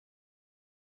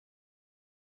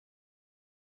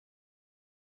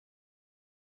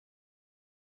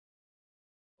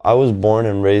I was born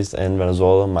and raised in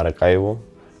Venezuela, Maracaibo,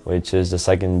 which is the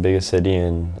second biggest city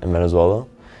in Venezuela.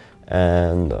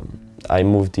 And I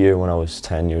moved here when I was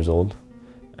 10 years old,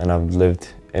 and I've lived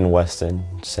in Weston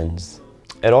since.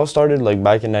 It all started like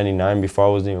back in '99, before I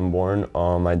was even born.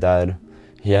 My dad,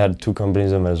 he had two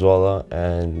companies in Venezuela,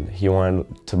 and he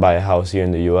wanted to buy a house here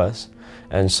in the US.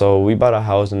 And so we bought a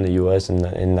house in the US in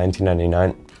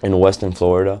 1999 in Weston,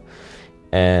 Florida.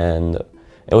 And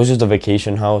it was just a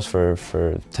vacation house for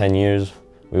 10 years.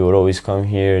 We would always come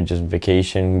here, just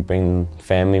vacation, bring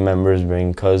family members,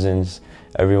 bring cousins.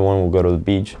 Everyone would go to the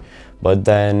beach. But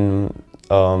then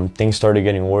things started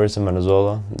getting worse in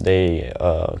Venezuela. They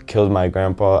killed my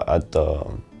grandpa at the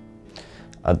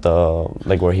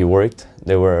like where he worked.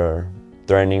 They were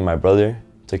threatening my brother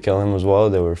to kill him as well.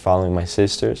 They were following my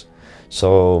sisters.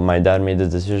 So my dad made the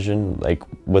decision, like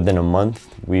within a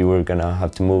month, we were gonna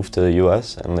have to move to the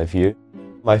US and live here.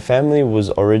 My family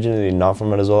was originally not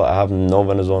from Venezuela. I have no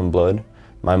Venezuelan blood.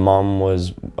 My mom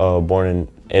was born in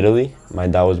Italy. My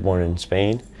dad was born in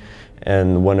Spain.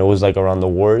 And when it was like around the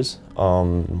wars,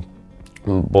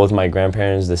 both my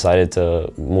grandparents decided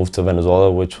to move to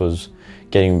Venezuela, which was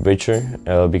getting richer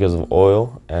because of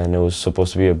oil, and it was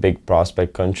supposed to be a big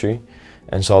prospect country.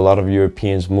 And so a lot of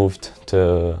Europeans moved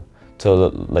to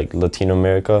like Latin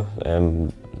America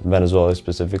and Venezuela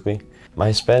specifically. My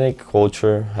Hispanic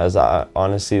culture has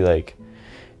honestly, like,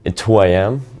 it's who I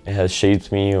am. It has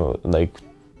shaped me like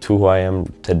to who I am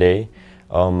today.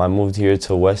 I moved here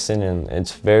to Weston, and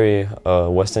it's very,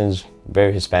 Weston's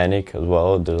very Hispanic as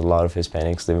well. There's a lot of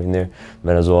Hispanics living there.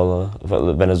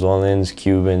 Venezuelans,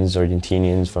 Cubans,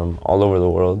 Argentinians, from all over the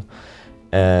world.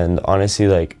 And honestly,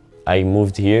 like, I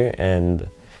moved here, and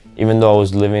even though I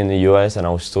was living in the US and I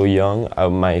was still young,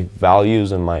 my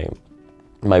values and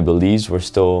my beliefs were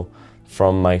still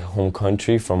from my home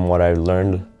country, from what I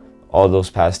learned all those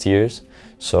past years.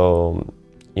 So,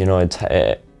 you know,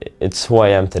 it's who I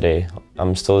am today.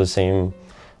 I'm still the same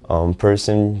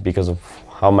person because of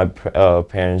how my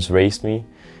parents raised me,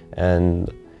 and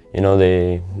you know,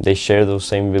 they share those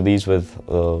same beliefs with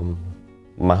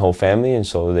my whole family, and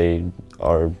so they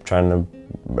are trying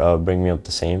to bring me up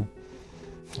the same.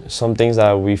 Some things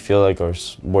that we feel like are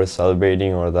worth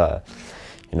celebrating, or that,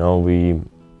 you know,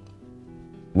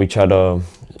 we try to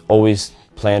always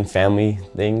plan family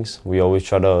things. We always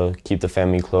try to keep the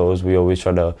family close. We always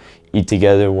try to eat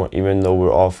together, even though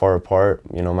we're all far apart.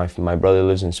 You know, my brother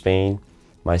lives in Spain,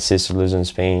 my sister lives in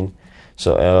Spain,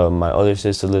 so my other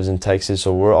sister lives in Texas.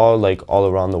 So we're all like all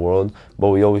around the world, but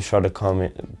we always try to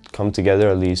come together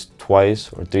at least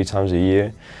twice or 3 times a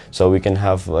year, so we can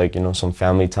have, like, you know, some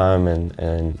family time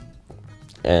and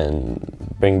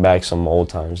bring back some old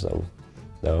times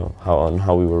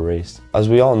how we were raised. As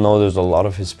we all know, there's a lot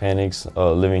of Hispanics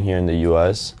living here in the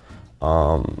US.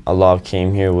 A lot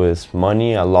came here with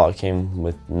money, a lot came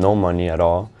with no money at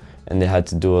all, and they had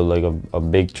to do a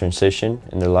big transition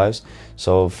in their lives.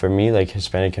 So for me, like,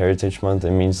 Hispanic Heritage Month,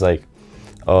 it means like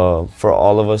for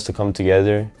all of us to come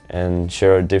together and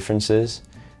share our differences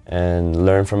and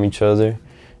learn from each other.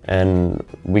 And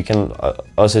we can,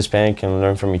 us Hispanic can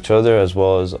learn from each other, as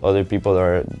well as other people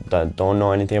that don't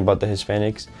know anything about the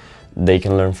Hispanics. They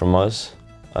can learn from us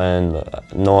and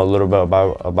know a little bit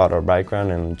about our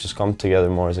background, and just come together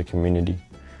more as a community.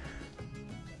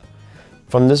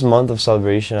 From this month of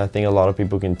celebration, I think a lot of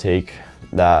people can take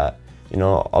that, you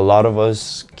know, a lot of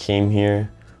us came here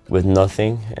with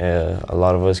nothing. A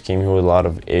lot of us came here with a lot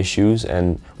of issues,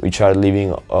 and we tried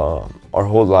leaving our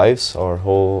whole lives, our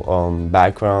whole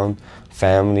background,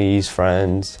 families,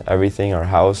 friends, everything, our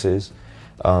houses,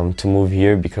 to move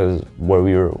here, because where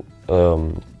we were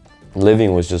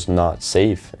living was just not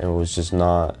safe, and it was just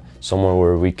not somewhere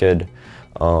where we could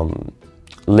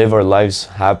live our lives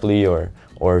happily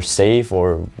or safe,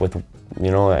 or with,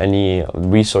 you know, any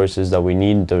resources that we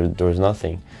need. There was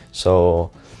nothing.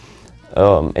 So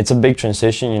it's a big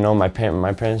transition. You know, my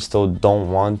parents still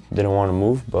didn't want to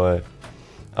move, but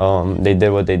they did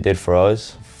what they did for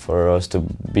us to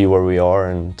be where we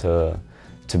are, and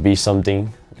to be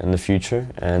something in the future,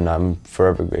 and I'm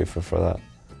forever grateful for that.